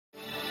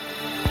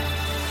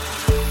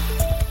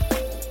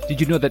Did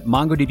you know that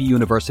MongoDB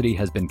University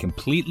has been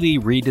completely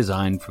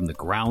redesigned from the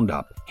ground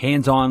up?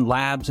 Hands-on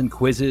labs and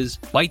quizzes,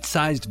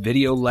 bite-sized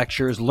video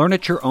lectures, learn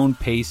at your own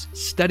pace,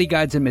 study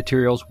guides and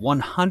materials,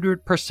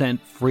 100%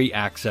 free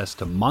access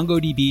to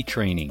MongoDB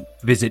training.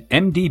 Visit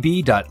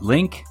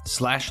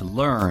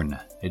mdb.link/learn.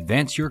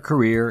 Advance your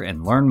career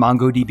and learn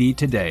MongoDB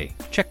today.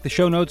 Check the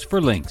show notes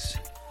for links.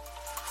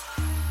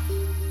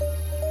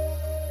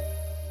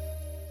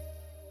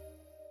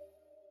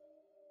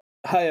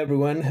 Hi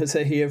everyone,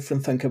 Jose here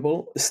from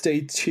Thunkable.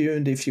 Stay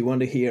tuned if you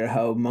want to hear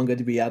how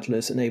MongoDB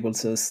Atlas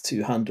enables us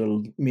to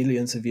handle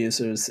millions of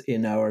users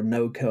in our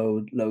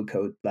no-code,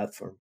 low-code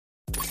platform.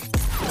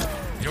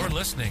 You're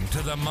listening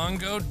to the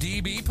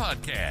MongoDB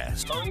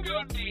Podcast.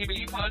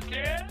 MongoDB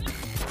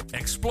Podcast?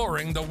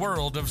 Exploring the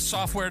world of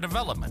software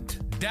development,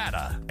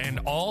 data, and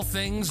all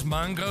things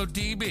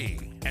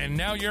MongoDB. And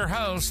now your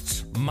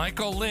hosts,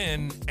 Michael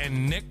Lin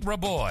and Nick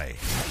Raboy.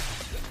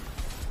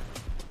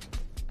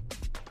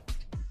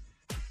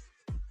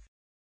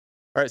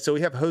 All right, so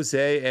we have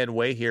Jose and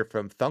Wei here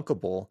from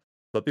Thunkable.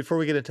 But before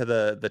we get into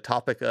the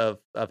topic of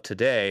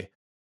today,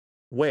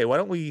 Wei, why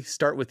don't we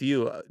start with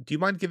you? Do you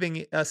mind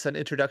giving us an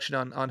introduction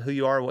on who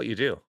you are and what you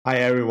do? Hi,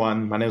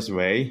 everyone. My name is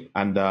Wei.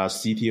 I'm the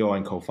CTO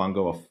and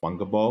co-founder of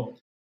Thunkable.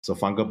 So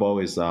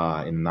Thunkable is, in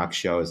a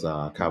nutshell, is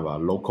kind of a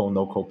local,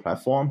 no-code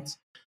platform.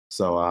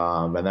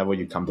 So whenever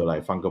you come to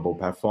like Thunkable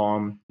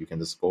platform, you can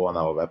just go on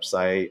our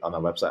website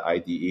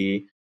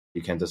IDE.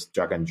 You can just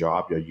drag and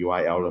drop your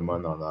UI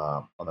element on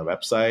the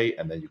website,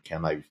 and then you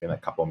can, like, within a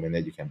couple of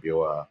minutes, you can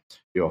build a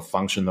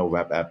functional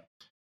web app,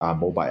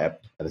 mobile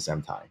app at the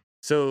same time.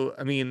 So,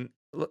 I mean,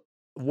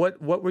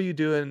 what were you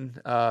doing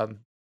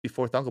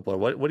before Thunkable? Or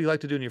what do you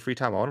like to do in your free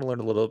time? I want to learn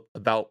a little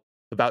about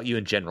you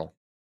in general.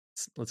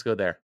 Let's go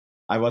there.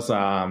 I was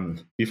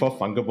before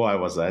Thunkable, I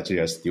was actually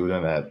a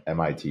student at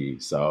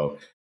MIT. So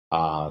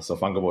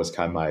Thunkable was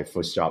kind of my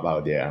first job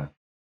out there.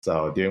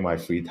 So during my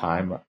free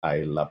time,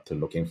 I love to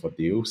looking for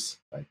deals.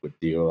 Like good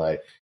deal,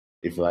 like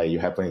if like you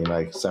happen in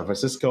like San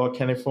Francisco or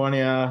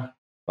California,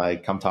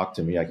 like come talk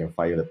to me. I can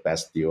find you the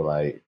best deal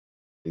like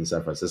in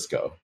San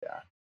Francisco.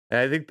 Yeah.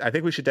 And I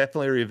think we should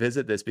definitely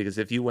revisit this, because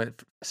if you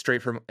went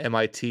straight from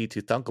MIT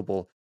to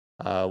Thunkable,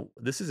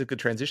 this is a good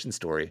transition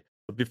story.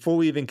 But before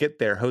we even get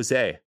there,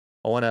 Jose,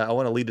 I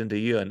wanna lead into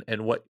you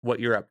and what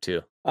you're up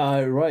to.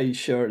 Right,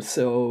 sure.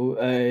 So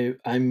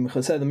I'm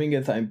Jose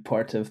Dominguez. I'm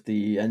part of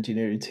the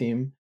engineering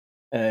team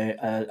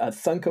at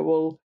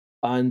Thunkable,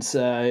 and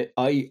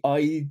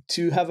I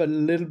do have a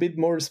little bit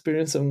more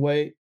experience on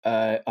Way.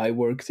 I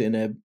worked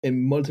in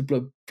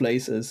multiple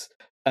places,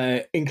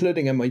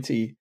 including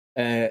MIT.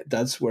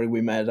 That's where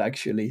we met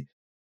actually.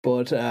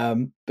 But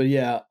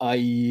yeah,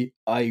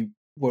 I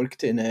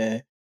worked in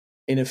a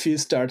few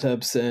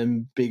startups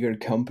and bigger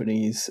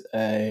companies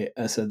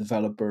as a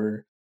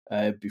developer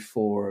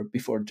before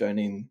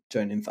joining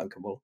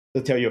Thunkable.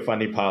 To tell you a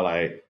funny part,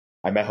 like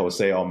I met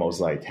Jose almost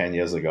like 10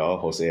 years ago.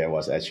 Jose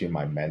was actually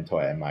my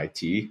mentor at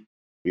MIT.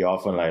 We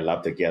often like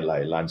love to get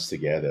like lunch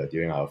together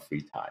during our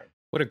free time.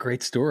 What a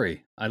great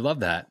story. I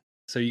love that.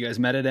 So you guys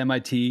met at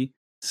MIT.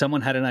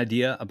 Someone had an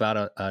idea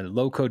about a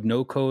low-code,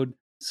 no-code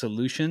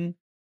solution.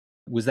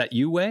 Was that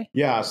you, Wei?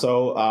 Yeah,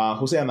 so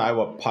Jose and I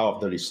were part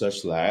of the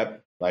research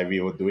lab. Like we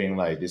were doing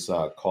like this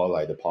called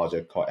like the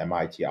project called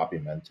MIT API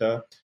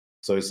Mentor.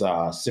 So it's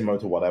similar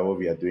to whatever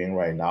we are doing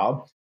right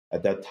now.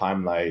 At that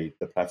time, like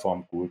the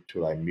platform grew to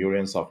like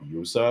millions of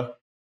users.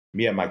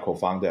 Me and my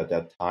co-founder at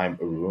that time,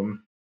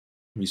 Arun,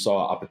 we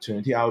saw an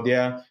opportunity out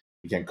there.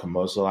 We can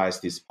commercialize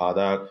this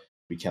product.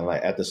 We can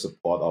like add the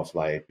support of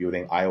like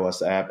building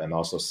iOS app and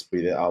also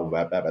split it out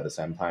web app at the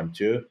same time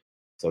too.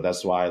 So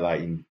that's why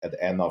like at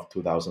the end of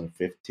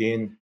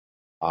 2015,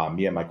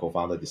 me and my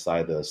co-founder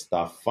decided to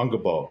start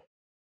Thunkable.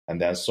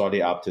 And then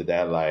shortly after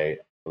that,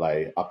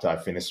 like after I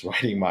finished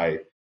writing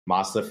my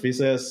master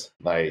thesis,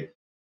 like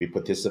we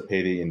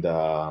participated in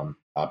the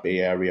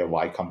Bay Area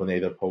Y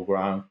Combinator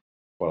program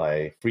for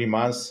like 3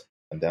 months,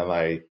 and then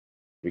like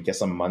we get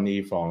some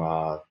money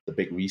from the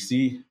big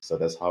VC. So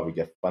that's how we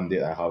get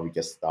funded and how we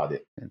get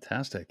started.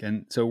 Fantastic.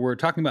 And so we're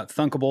talking about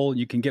Thunkable.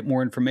 You can get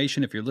more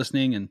information if you're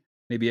listening and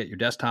maybe at your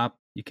desktop.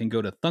 You can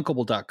go to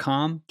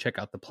thunkable.com, check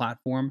out the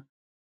platform.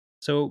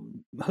 So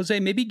Jose,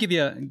 maybe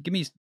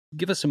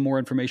give us some more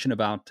information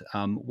about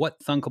what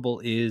Thunkable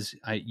is.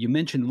 You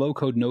mentioned low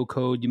code, no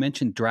code. You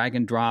mentioned drag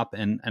and drop,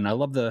 and I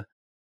love the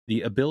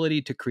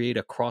ability to create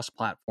a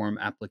cross-platform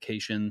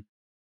application.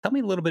 Tell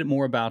me a little bit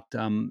more about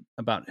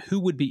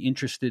who would be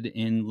interested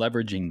in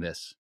leveraging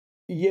this.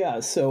 Yeah.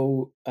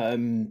 So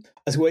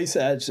as Wei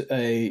said,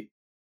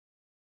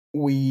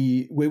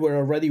 we were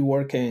already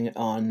working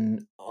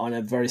on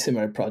a very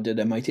similar project,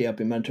 MIT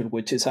API Mentor,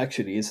 which is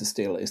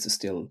still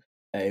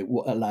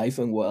alive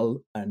and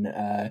well,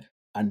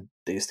 and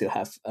they still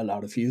have a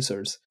lot of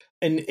users.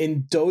 And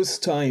in those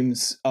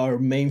times, our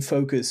main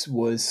focus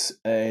was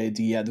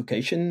the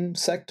education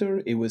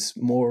sector. It was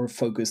more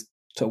focused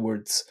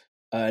towards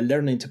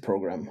learning to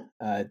program,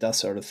 that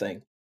sort of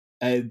thing.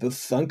 But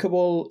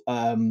Thunkable,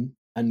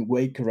 and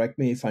Wade, correct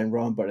me if I'm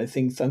wrong, but I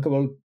think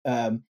Thunkable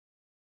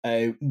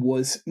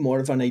was more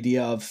of an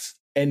idea of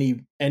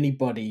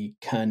anybody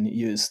can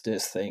use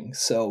this thing.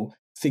 So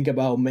think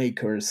about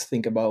makers,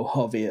 think about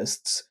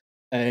hobbyists,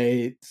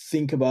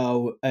 think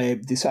about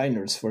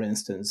designers, for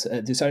instance,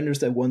 designers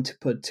that want to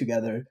put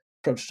together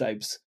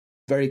prototypes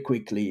very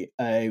quickly.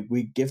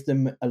 We give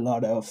them a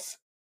lot of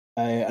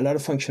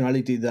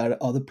functionality that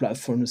other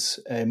platforms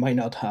might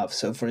not have.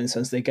 So, for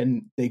instance, they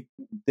can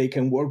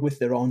work with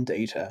their own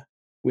data.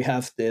 We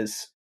have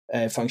this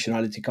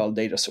functionality called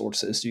data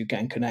sources. You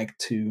can connect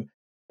to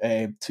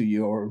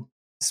your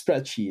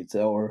spreadsheet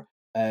or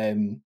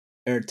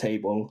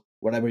Airtable,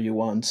 whatever you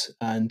want,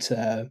 and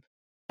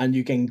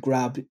you can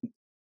grab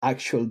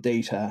actual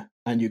data,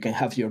 and you can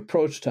have your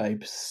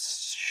prototype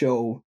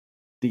show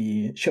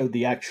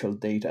the actual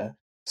data.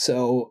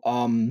 So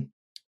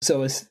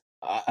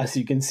as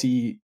you can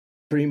see,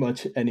 pretty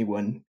much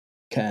anyone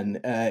can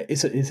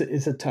is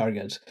a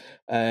target.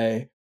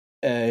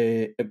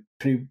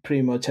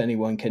 Pretty much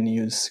anyone can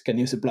use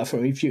a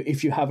platform.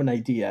 If you have an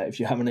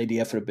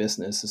idea for a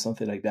business or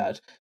something like that,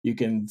 you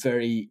can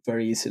very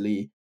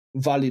easily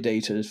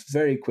validate it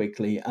very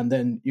quickly, and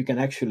then you can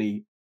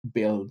actually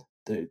build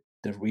the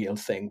real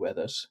thing with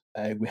it.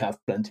 We have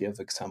plenty of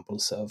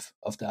examples of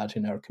that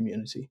in our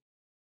community.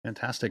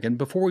 Fantastic. And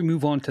before we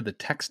move on to the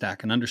tech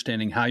stack and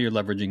understanding how you're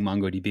leveraging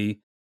MongoDB,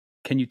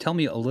 can you tell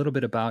me a little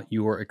bit about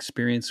your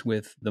experience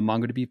with the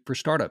MongoDB for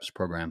Startups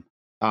program?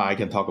 I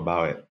can talk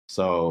about it.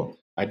 So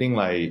I think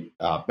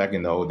back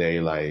in the old day,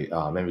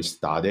 when we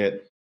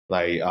started,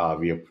 we are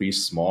pretty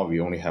small.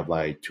 We only have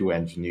 2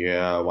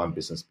 engineers, 1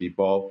 business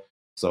people.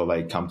 So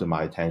come to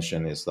my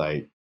attention is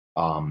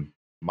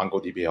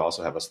MongoDB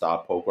also have a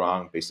startup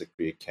program.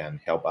 Basically, it can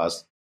help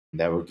us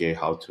navigate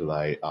how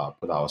to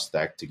put our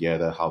stack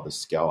together, how to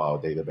scale our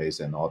database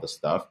and all the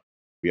stuff.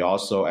 We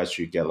also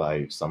actually get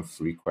some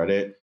free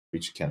credit,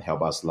 which can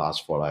help us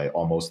last for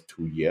almost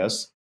 2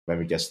 years when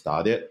we get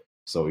started.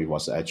 So it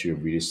was actually a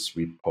really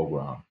sweet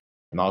program.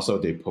 And also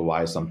they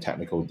provide some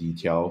technical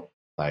detail,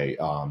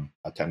 a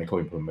technical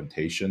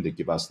implementation. They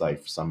give us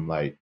some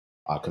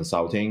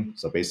consulting.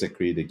 So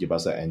basically they give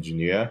us an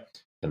engineer,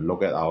 can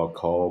look at our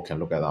code, can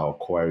look at our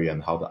query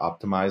and how to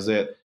optimize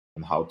it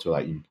and how to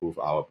improve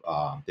our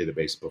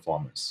database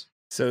performance.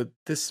 So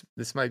this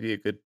might be a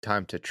good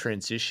time to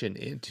transition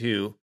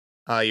into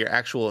your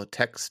actual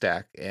tech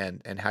stack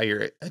and how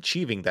you're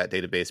achieving that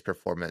database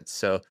performance.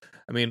 So,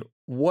 I mean,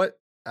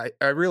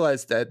 I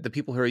realized that the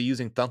people who are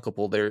using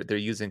Thunkable, they're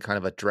using kind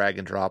of a drag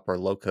and drop or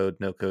low code,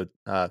 no code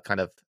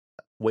kind of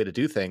way to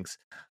do things.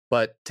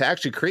 But to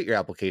actually create your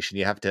application,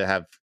 you have to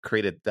have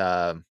created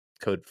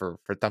code for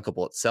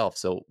Thunkable itself.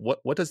 So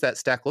what does that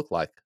stack look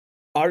like?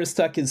 Our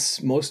stack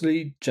is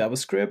mostly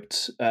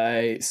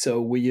JavaScript.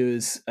 So we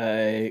use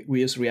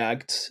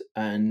React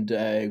and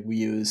we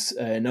use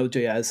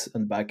Node.js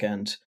on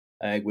backend.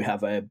 We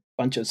have a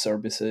bunch of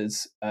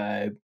services,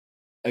 a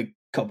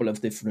couple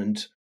of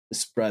different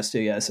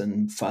Express.js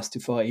and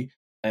Fastify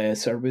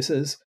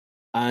services,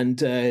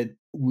 and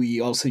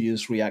we also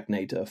use React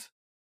Native.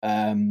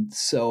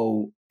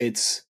 So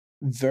it's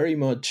very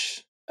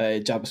much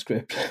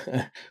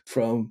JavaScript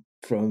from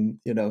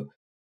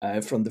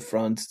the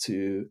front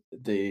to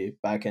the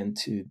backend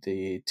to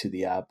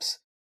the apps.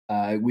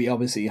 We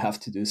obviously have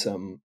to do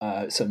some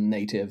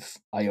native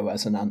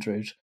iOS and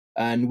Android,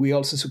 and we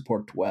also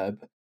support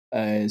web.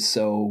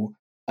 So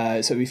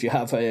if you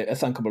have a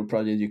Thunkable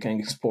project, you can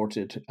export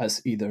it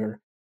as either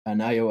an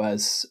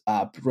iOS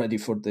app ready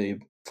for the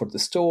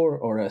store,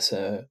 or as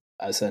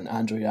an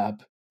Android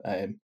app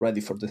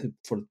ready for the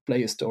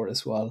Play Store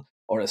as well,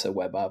 or as a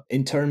web app.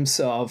 In terms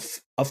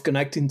of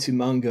connecting to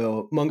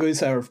Mongo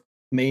is our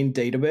main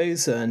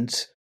database, and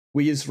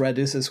we use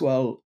Redis as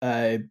well.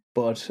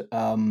 But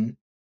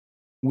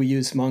we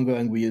use Mongo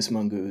and we use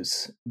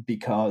Mongoose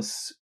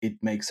because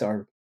it makes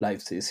our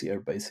lives easier,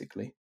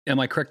 basically. Am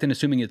I correct in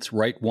assuming it's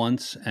write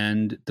once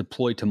and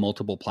deploy to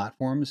multiple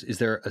platforms? Is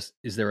there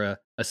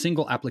a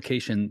single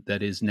application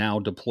that is now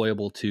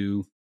deployable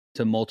to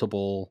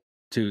multiple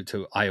to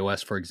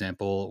iOS, for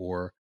example,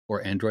 or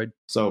Android?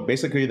 So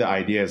basically, the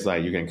idea is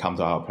you can come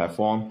to our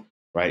platform,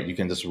 right? You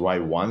can just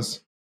write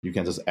once. You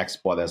can just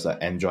export as an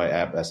Android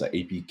app as an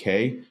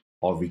APK,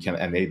 or we can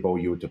enable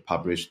you to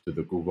publish to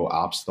the Google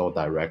App Store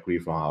directly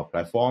from our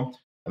platform.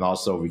 And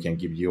also, we can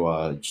give you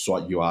a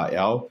short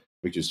URL,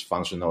 which is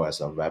functional as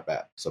a web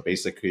app. So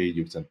basically,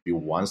 you can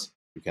build once,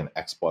 you can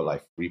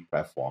export free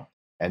platform,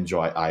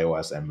 Android,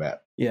 iOS, and web.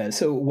 Yeah.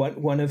 So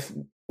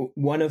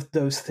one of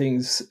those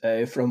things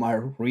from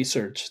our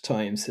research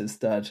times is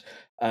that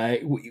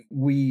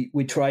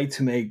we try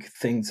to make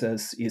things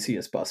as easy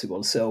as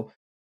possible. So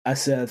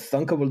as a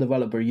Thunkable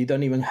developer, you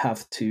don't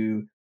have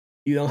to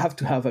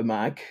have a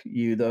Mac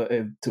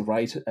to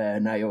write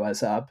an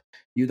iOS app.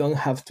 You don't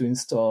have to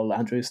install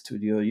Android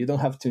Studio. You don't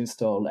have to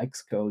install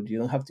Xcode. You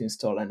don't have to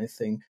install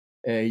anything.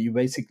 You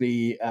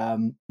basically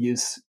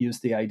use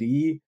the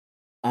IDE,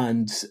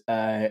 and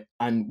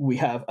we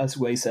have, as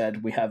Wei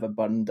said, we have a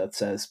button that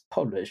says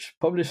publish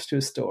to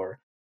a store.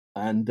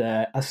 And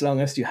as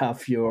long as you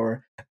have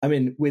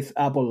with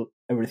Apple,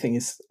 everything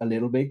is a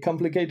little bit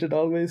complicated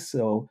always.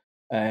 So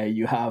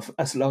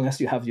as long as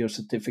you have your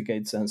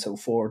certificates and so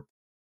forth,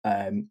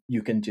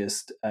 you can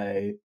just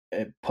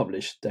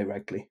publish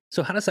directly.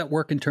 So how does that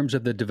work in terms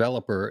of the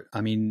developer?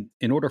 I mean,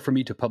 in order for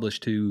me to publish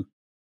to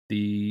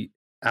the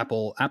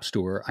Apple App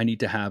Store, I need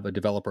to have a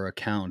developer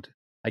account.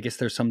 I guess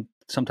there's some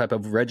type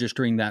of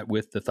registering that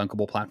with the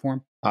Thunkable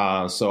platform.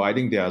 So I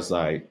think there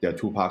are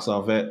two parts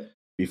of it.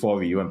 Before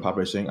we even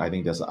publishing, I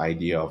think there's an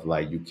idea of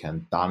you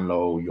can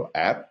download your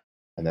app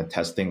and then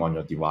testing on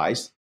your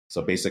device.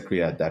 So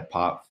basically at that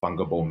part,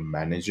 Thunkable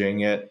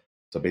managing it.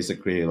 So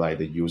basically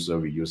the user,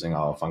 we're using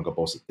our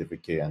Thunkable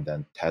certificate and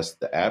then test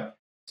the app.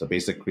 So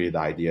basically the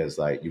idea is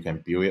you can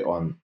build it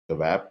on the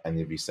web, and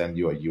if we send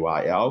you a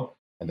URL,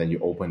 and then you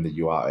open the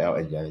URL,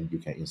 and then you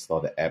can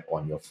install the app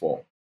on your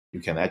phone. You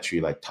can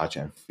actually touch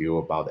and feel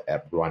about the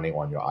app running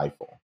on your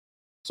iPhone.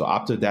 So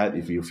after that,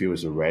 if you feel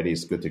it's ready,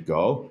 it's good to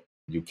go,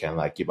 you can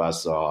give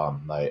us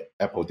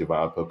Apple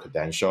developer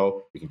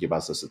credential. You can give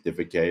us a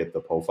certificate, the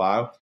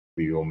profile.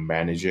 We will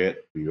manage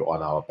it. We will,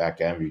 on our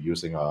back end, we're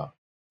using a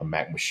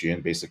Mac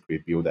machine, basically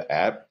build the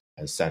app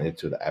and send it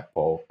to the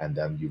Apple, and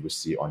then you will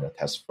see on your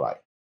test flight.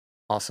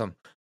 Awesome.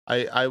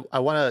 I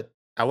want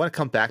to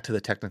come back to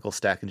the technical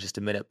stack in just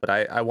a minute, but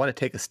I want to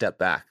take a step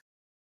back.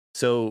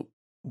 So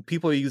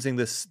people are using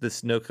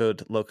this no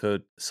code, low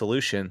code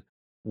solution.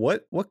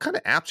 What kind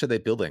of apps are they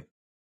building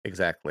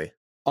exactly?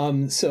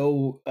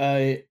 So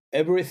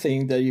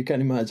everything that you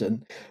can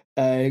imagine.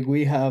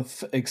 We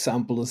have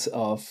examples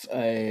of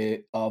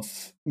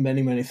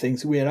many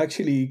things. We are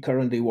actually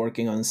currently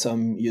working on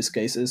some use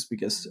cases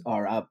because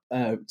our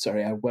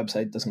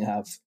website doesn't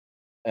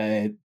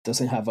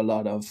have a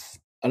lot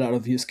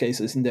of use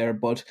cases in there.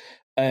 But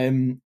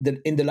in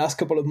the last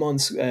couple of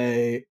months,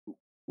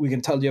 we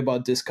can tell you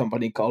about this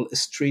company called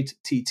Street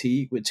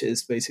TT, which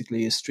is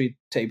basically a street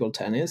table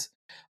tennis,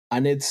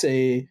 and it's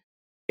a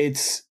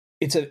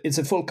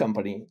full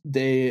company.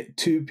 The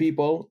two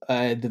people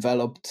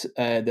developed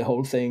the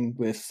whole thing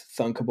with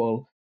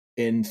Thunkable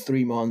in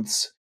 3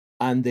 months,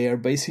 and they are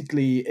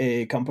basically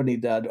a company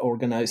that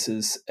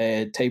organizes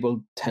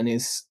table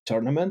tennis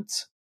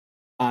tournaments.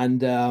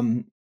 And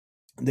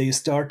they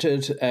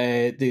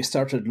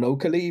started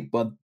locally,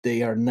 but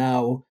they are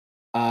now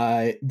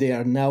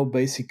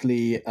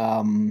basically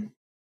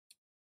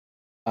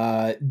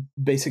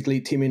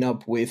teaming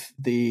up with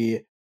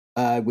the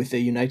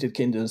United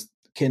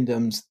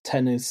Kingdom's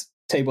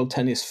table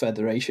tennis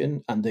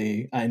federation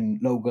and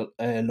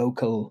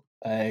local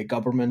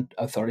government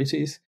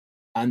authorities,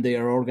 and they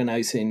are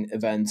organizing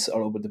events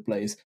all over the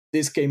place.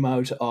 This came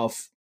out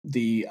of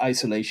the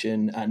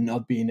isolation and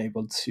not being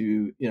able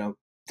to,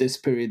 this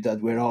period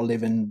that we're all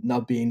living,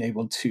 not being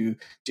able to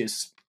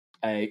just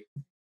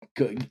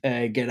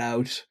get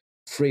out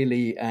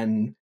freely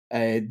and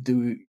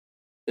do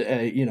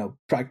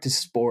practice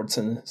sports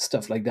and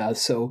stuff like that.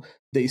 So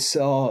they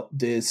saw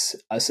this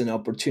as an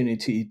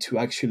opportunity to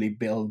actually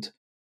build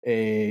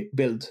a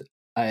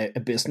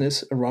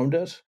business around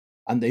it,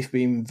 and they've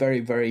been very,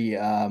 very,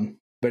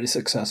 very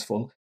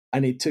successful.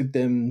 And it took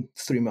them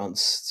 3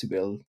 months to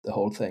build the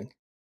whole thing.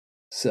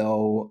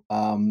 So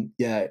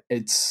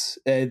it's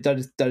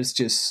that is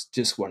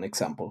just one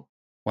example.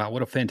 Wow,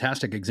 what a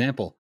fantastic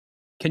example!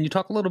 Can you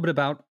talk a little bit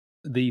about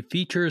the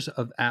features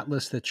of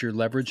Atlas that you're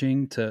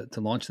leveraging to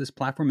launch this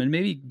platform, and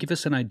maybe give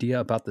us an idea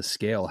about the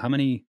scale? How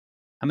many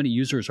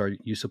users are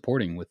you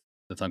supporting with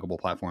the Thunkable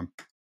platform?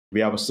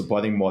 We are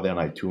supporting more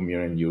than 2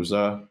 million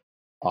users.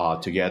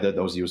 Together,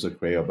 those users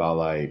create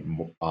about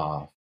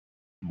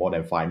more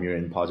than 5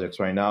 million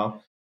projects right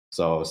now.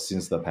 So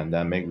since the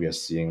pandemic, we are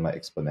seeing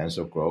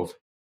exponential growth,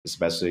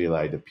 especially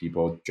the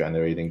people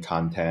generating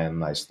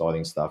content,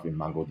 storing stuff in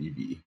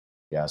MongoDB.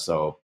 Yeah,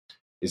 so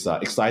it's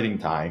an exciting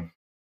time.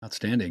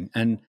 Outstanding.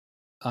 And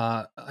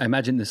I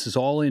imagine this is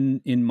all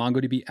in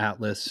MongoDB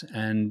Atlas.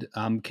 And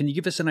can you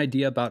give us an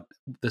idea about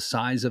the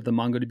size of the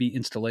MongoDB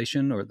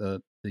installation or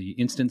the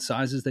instance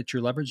sizes that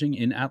you're leveraging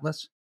in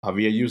Atlas?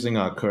 We are using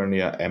currently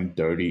an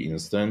M30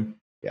 instance.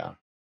 Yeah.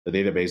 The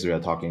database we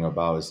are talking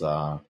about is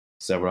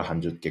several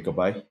hundred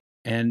gigabytes.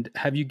 And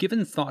have you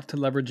given thought to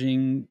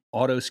leveraging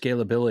auto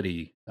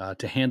scalability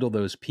to handle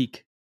those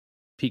peak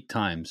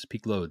times,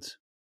 peak loads?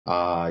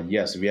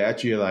 Yes, we are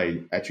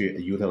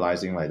actually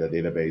utilizing the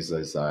database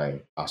as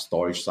a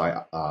storage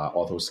side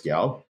auto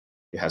scale.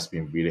 It has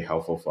been really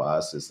helpful for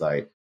us. It's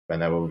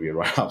whenever we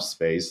run out of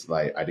space,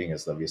 I think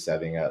we're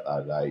setting it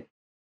at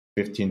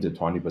 15 to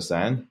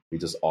 20%. We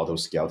just auto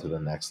scale to the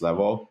next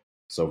level,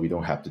 so we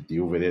don't have to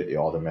deal with it. It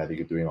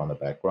automatically doing on the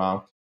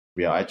background.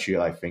 We are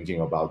actually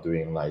thinking about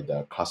doing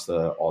the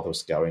cluster auto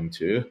scaling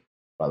too,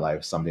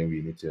 but something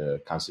we need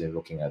to constantly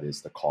looking at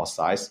is the cost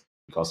size.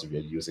 Because if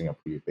you're using a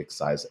pretty big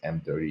size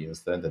M30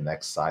 instance, the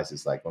next size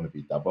is going to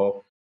be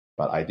double.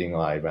 But I think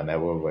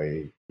whenever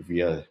we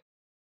are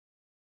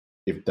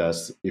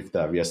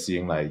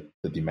seeing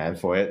the demand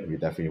for it, we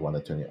definitely want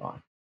to turn it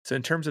on. So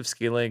in terms of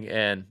scaling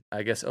and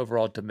I guess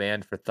overall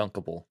demand for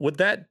Thunkable, would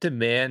that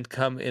demand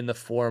come in the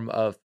form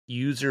of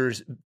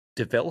users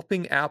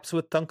developing apps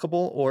with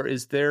Thunkable, or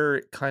is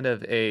there kind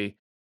of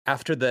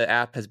after the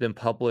app has been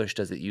published,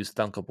 does it use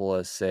Thunkable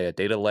as, say, a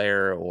data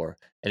layer or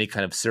any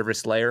kind of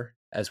service layer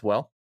as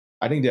well?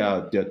 I think there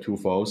are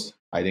twofolds.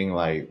 I think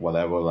like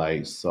whatever,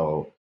 like,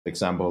 so for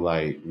example,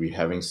 like we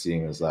having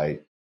seen is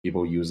like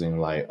people using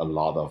like a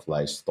lot of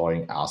like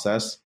storing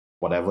assets,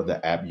 whatever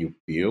the app you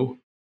build,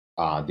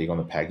 they're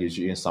gonna package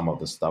in some of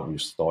the stuff you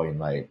store in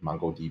like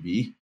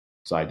MongoDB.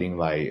 So I think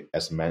like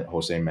as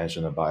Jose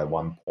mentioned about at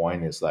one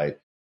point is like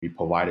we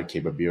provide a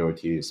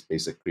capability is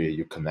basically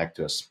you connect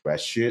to a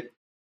spreadsheet,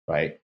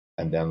 right?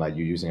 And then like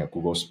you're using a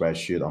Google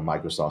spreadsheet or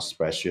Microsoft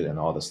spreadsheet and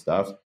all the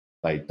stuff,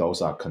 like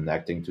those are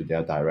connecting to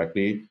there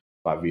directly.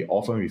 But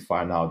we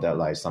find out that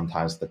like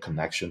sometimes the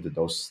connection to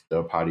those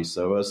third-party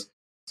servers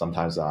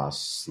sometimes are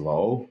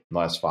slow,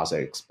 not as fast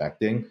as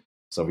expecting.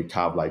 So we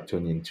kind of like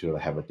turn into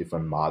have a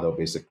different model.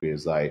 Basically,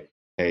 is like,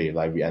 hey,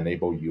 like we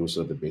enable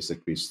user to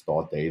basically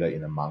store data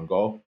in a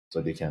Mongo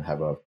so they can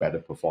have a better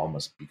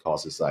performance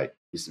because it's like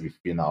it's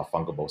within our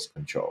Thunkable's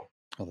control.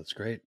 Oh, that's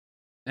great.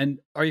 And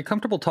are you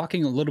comfortable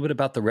talking a little bit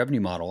about the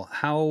revenue model?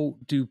 How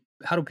do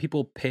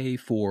people pay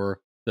for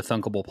the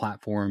Thunkable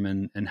platform,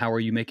 and how are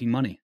you making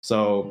money?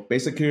 So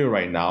basically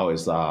right now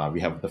is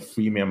we have the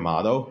freemium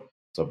model.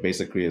 So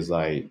basically it's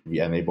like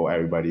we enable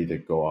everybody to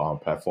go on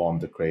platform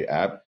to create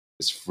app.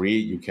 It's free.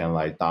 You can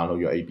like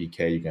download your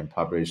APK. You can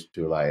publish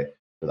to like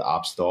to the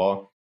App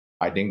Store.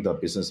 I think the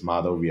business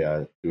model we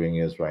are doing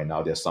is right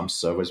now there's some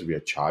service we are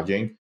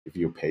charging. If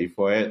you pay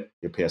for it,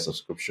 you pay a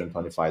subscription,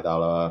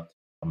 $25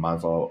 a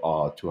month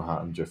or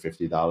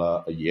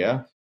 $250 a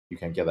year. You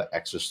can get an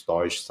extra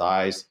storage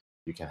size.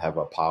 You can have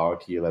a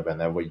priority like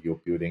whenever you're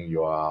building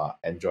your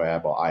Android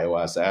app or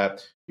iOS app.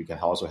 You can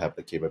also have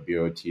the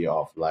capability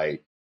of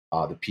like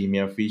the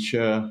premium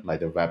feature, like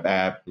the web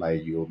app,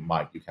 like you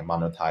can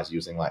monetize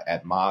using like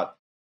AdMod.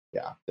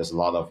 Yeah, there's a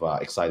lot of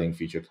exciting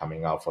feature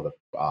coming out for the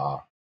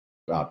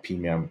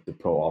premium, the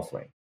pro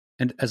offering.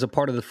 And as a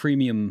part of the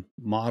freemium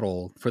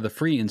model for the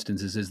free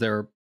instances, is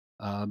there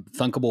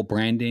Thunkable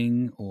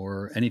branding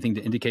or anything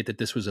to indicate that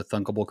this was a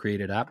Thunkable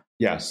created app?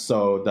 Yes.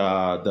 So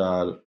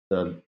the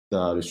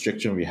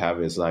restriction we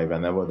have is like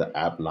whenever the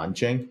app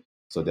launching,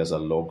 so there's a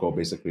logo,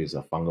 basically it's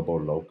a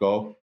Thunkable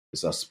logo.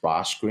 It's a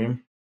splash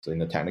screen. So in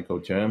the technical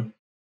term,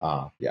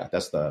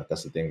 that's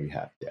the thing we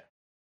have there.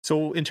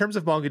 So in terms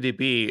of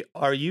MongoDB,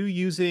 are you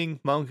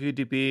using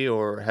MongoDB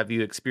or have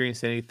you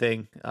experienced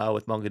anything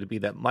with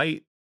MongoDB that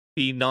might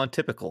be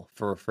non-typical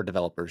for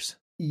developers?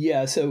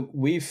 Yeah, so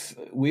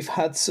we've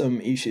had some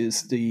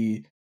issues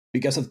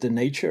because of the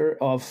nature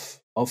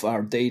of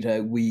our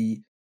data.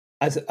 We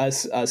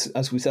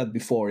as we said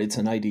before, it's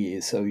an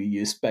IDE, so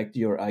you expect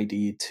your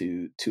IDE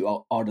to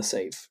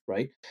autosave,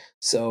 right?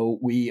 So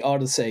we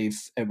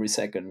autosave every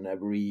second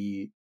or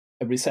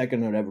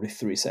every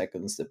 3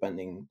 seconds,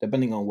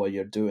 depending on what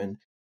you're doing,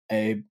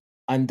 and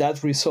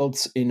that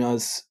results in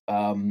us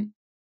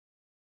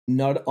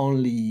not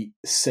only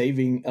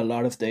saving a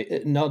lot of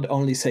data, not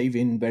only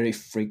saving very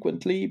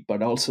frequently,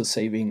 but also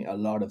saving a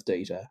lot of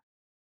data.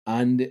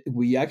 And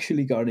we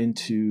actually got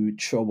into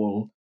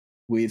trouble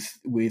with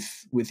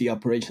the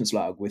operations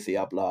log, with the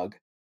app log.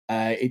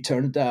 It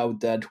turned out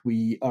that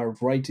we are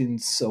writing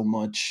so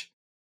much,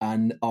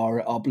 and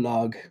our app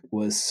log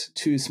was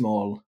too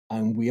small,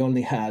 and we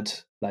only had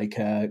like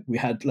an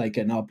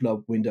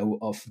upload window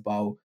of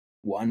about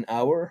 1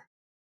 hour,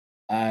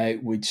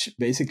 which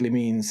basically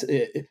means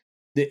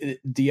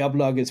the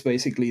uplog is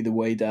basically the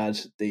way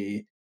that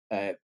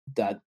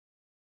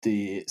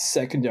the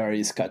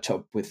secondaries catch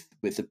up with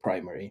the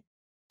primary.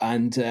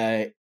 And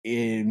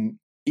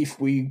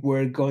if we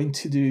were doing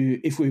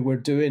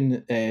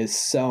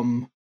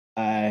some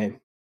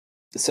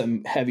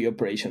heavy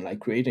operation like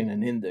creating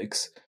an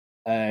index,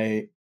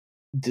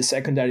 the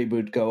secondary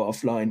would go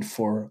offline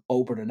for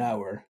over an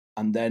hour,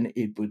 and then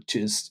it would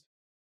just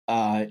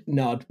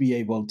not be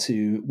able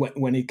to.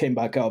 When it came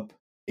back up,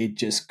 it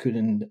just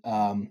couldn't.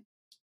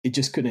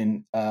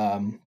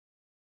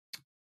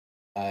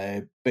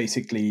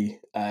 Basically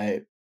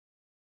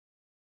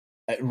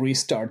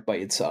restart by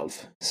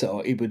itself,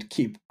 so it would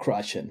keep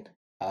crashing.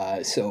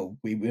 So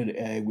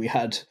we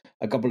had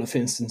a couple of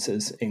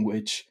instances in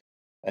which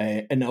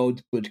a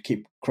node would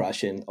keep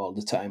crashing all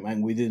the time,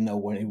 and we didn't know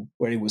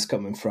where it was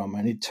coming from.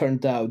 And it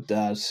turned out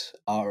that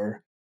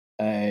our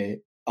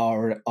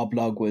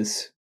uplog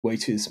was way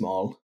too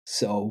small.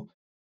 So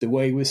the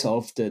way we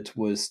solved it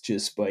was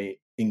just by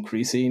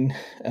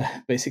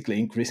basically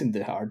increasing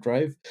the hard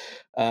drive,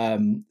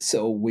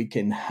 so we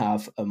can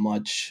have a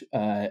much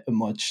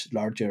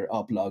larger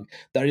uplog.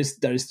 That is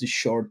the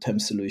short-term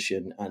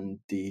solution, and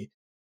the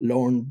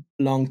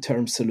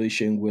long-term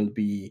solution will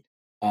be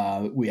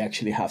we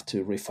actually have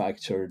to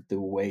refactor the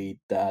way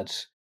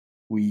that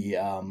we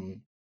are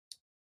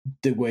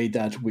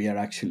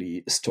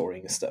actually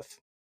storing stuff.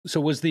 So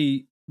was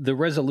the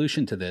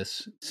resolution to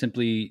this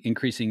simply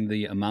increasing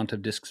the amount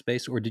of disk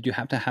space, or did you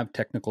have to have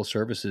technical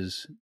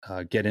services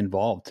get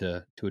involved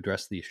to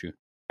address the issue?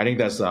 I think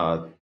that's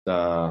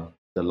the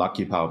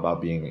lucky part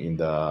about being in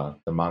the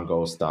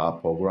Mongo Star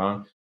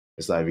program.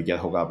 It's like we get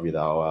hooked up with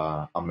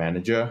our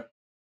manager.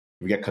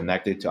 We get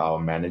connected to our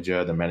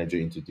manager. The manager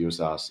introduce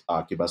us,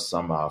 give us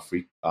some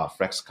free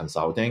flex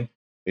consulting.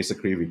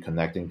 Basically, we're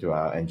connecting to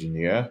our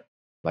engineer.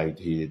 Like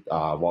he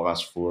walk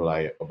us through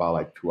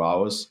about 2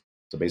 hours.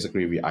 So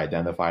basically, we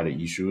identify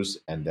the issues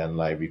and then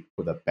we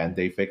put a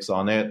band-aid fix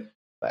on it.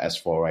 As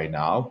for right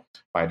now,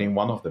 but I think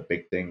one of the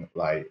big thing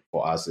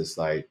for us is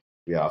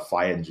we are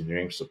fire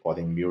engineering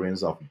supporting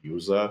millions of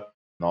users,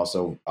 and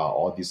also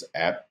all these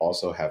apps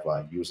also have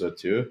a user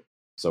too.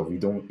 So we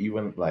don't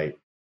even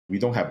we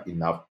don't have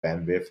enough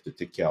bandwidth to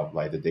take care of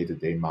the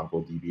day-to-day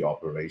MongoDB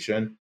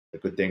operation. The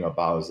good thing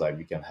about is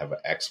we can have an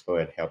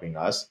expert helping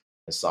us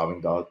and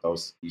solving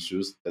those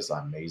issues. That's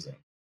amazing.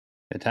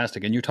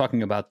 Fantastic. And you're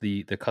talking about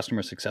the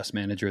customer success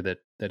manager that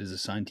is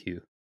assigned to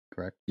you,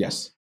 correct?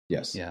 Yes.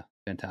 Yeah,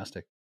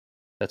 fantastic.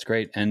 That's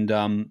great. And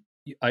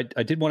I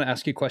did want to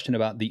ask you a question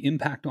about the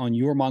impact on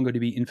your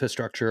MongoDB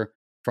infrastructure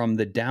from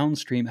the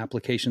downstream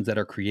applications that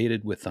are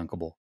created with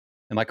Thunkable.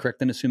 Am I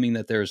correct in assuming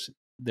that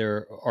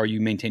are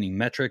you maintaining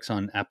metrics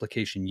on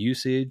application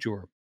usage,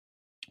 or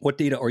what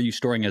data are you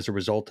storing as a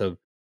result of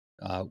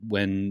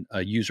when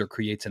a user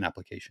creates an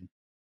application?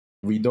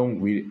 We don't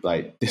really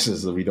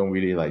we don't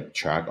really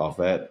track of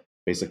it.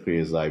 Basically,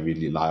 is we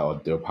rely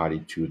on third party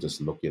to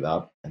just look it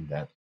up, and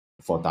then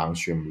for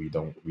downstream we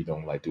don't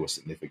do a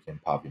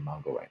significant part in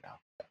Mongo right now.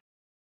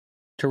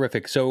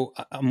 Terrific. So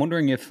I'm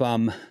wondering if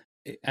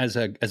as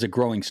a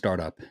growing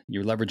startup,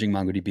 you're leveraging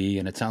MongoDB,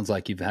 and it sounds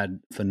like you've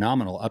had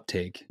phenomenal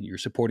uptake. You're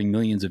supporting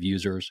millions of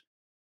users,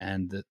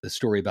 and the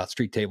story about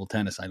street table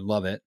tennis, I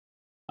love it.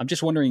 I'm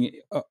just wondering,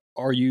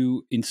 are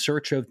you in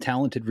search of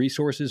talented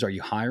resources? Are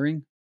you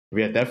hiring?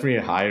 We are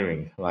definitely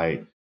hiring.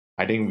 I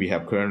think we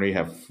currently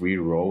have 3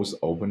 roles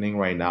opening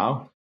right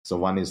now. So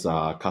one is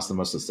a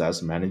customer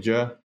success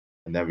manager,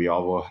 and then we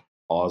are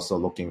also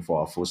looking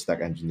for a full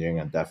stack engineering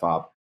and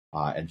DevOps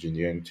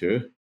engineering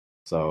too.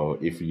 So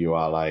if you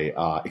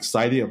are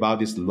excited about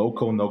this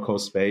local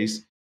no-code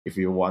space, if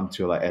you want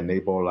to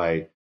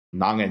enable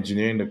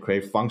non-engineering to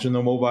create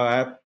functional mobile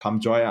app, come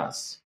join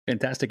us.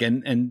 Fantastic.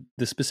 And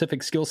the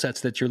specific skill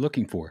sets that you're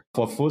looking for?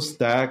 For full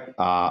stack,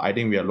 I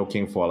think we are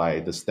looking for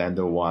the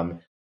standard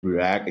one: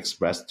 React,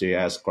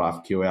 Express.js,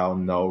 GraphQL,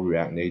 Node,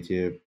 React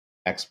Native,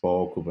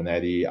 Expo,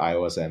 Kubernetes,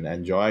 iOS, and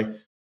Android.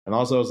 And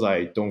also,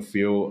 don't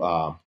feel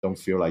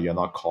like you're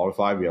not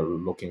qualified. We are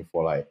looking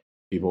for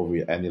people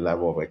with any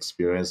level of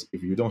experience.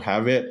 If you don't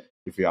have it,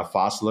 if you are a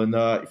fast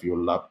learner, if you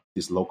love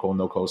this local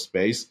no-code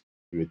space,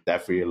 we would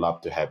definitely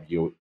love to have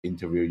you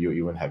interview you,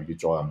 even have you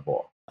join on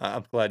board.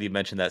 I'm glad you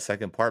mentioned that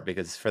second part,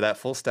 because for that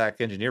full stack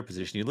engineer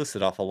position, you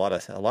listed off a lot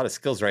of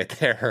skills right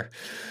there.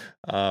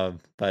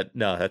 But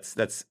no,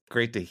 that's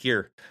great to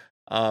hear.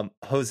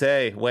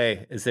 Jose,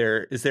 Wei, is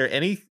there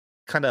any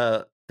kind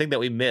of thing that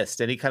we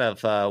missed? Any kind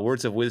of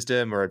words of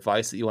wisdom or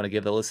advice that you want to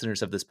give the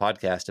listeners of this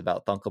podcast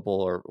about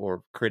Thunkable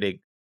or creating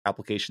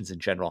applications in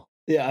general?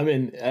 Yeah, I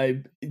mean,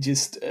 I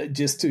just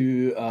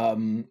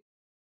to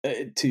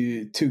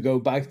go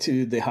back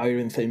to the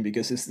hiring thing,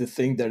 because it's the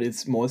thing that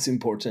is most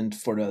important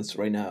for us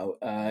right now.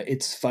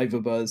 It's 5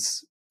 of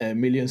us,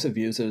 millions of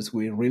users.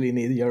 We really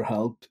need your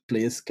help.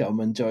 Please come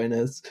and join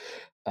us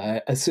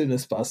as soon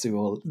as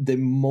possible. The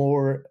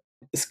more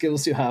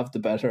skills you have, the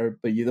better,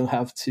 but you don't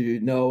have to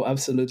know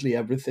absolutely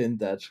everything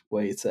that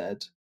Wei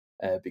said,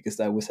 because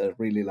that was a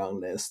really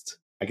long list.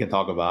 I can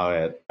talk about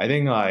it. I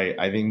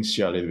think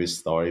share a little bit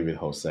story with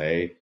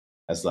Jose.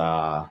 As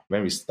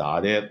when we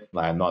started,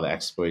 I'm not an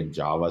expert in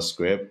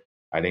JavaScript.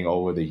 I think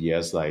over the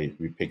years,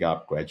 we pick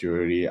up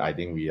gradually. I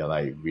think we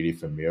are really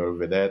familiar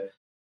with it.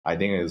 I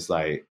think it's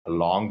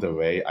along the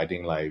way, I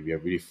think we are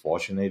really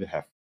fortunate to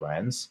have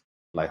friends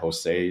like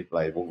Jose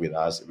work with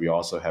us. We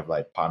also have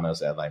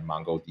partners at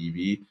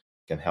MongoDB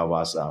can help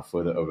us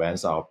further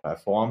advance our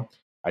platform.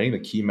 I think the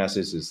key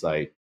message is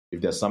if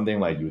there's something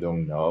you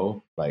don't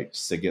know,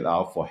 seek it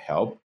out for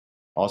help.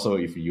 Also,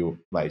 if you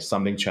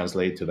something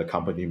translate to the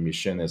company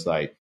mission is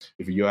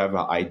if you have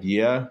an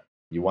idea,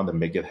 you want to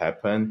make it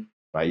happen,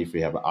 right? If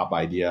you have an app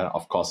idea,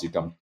 of course you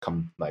can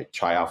come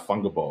try out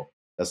Thunkable.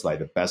 That's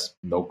the best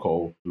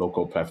local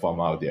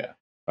platform out there,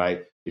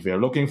 right? If you're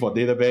looking for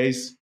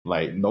database,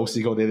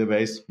 NoSQL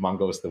database,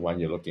 Mongo is the one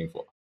you're looking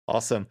for.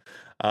 Awesome.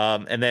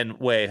 And then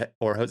Wei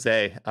or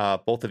Jose,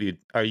 both of you,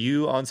 are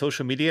you on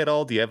social media at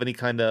all? Do you have any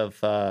kind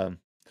of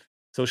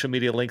social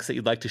media links that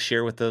you'd like to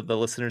share with the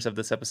listeners of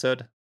this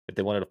episode if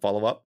they wanted to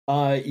follow up?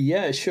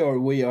 Yeah, sure.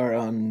 We are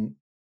on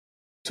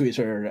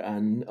Twitter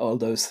and all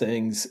those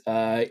things.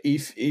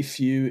 If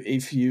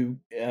you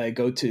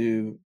go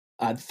to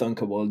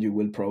 @Thunkable, you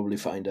will probably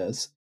find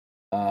us.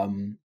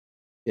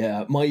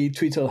 Yeah, my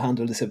Twitter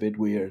handle is a bit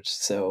weird,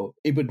 so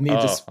it would need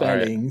a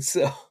spelling. Right.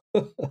 So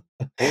we'll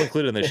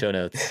include it in the show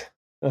notes.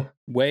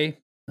 Wei,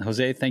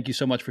 Jose, thank you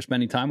so much for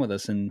spending time with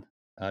us and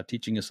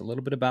teaching us a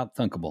little bit about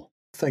Thunkable.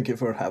 Thank you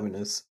for having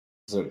us.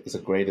 It's a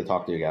great to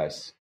talk to you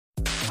guys.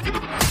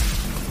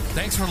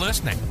 Thanks for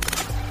listening.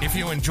 If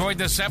you enjoyed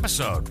this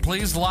episode,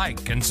 please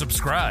like and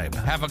subscribe.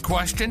 Have a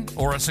question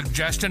or a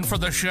suggestion for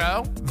the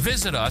show?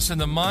 Visit us in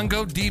the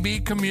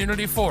MongoDB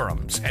community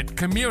forums at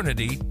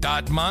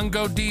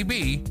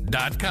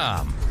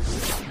community.mongodb.com.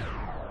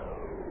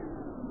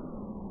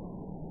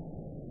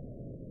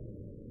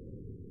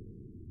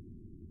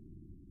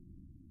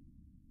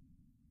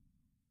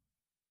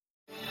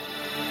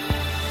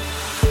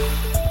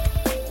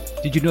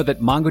 Did you know that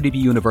MongoDB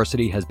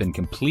University has been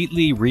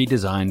completely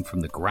redesigned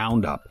from the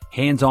ground up?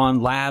 Hands-on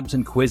labs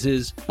and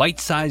quizzes,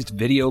 bite-sized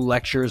video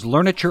lectures,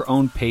 learn at your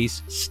own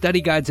pace,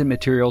 study guides and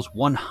materials,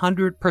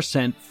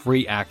 100%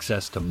 free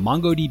access to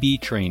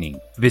MongoDB training.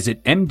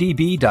 Visit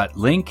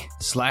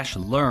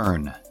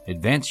mdb.link/learn.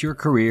 Advance your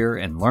career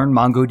and learn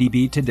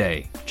MongoDB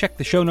today. Check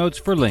the show notes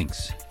for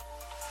links.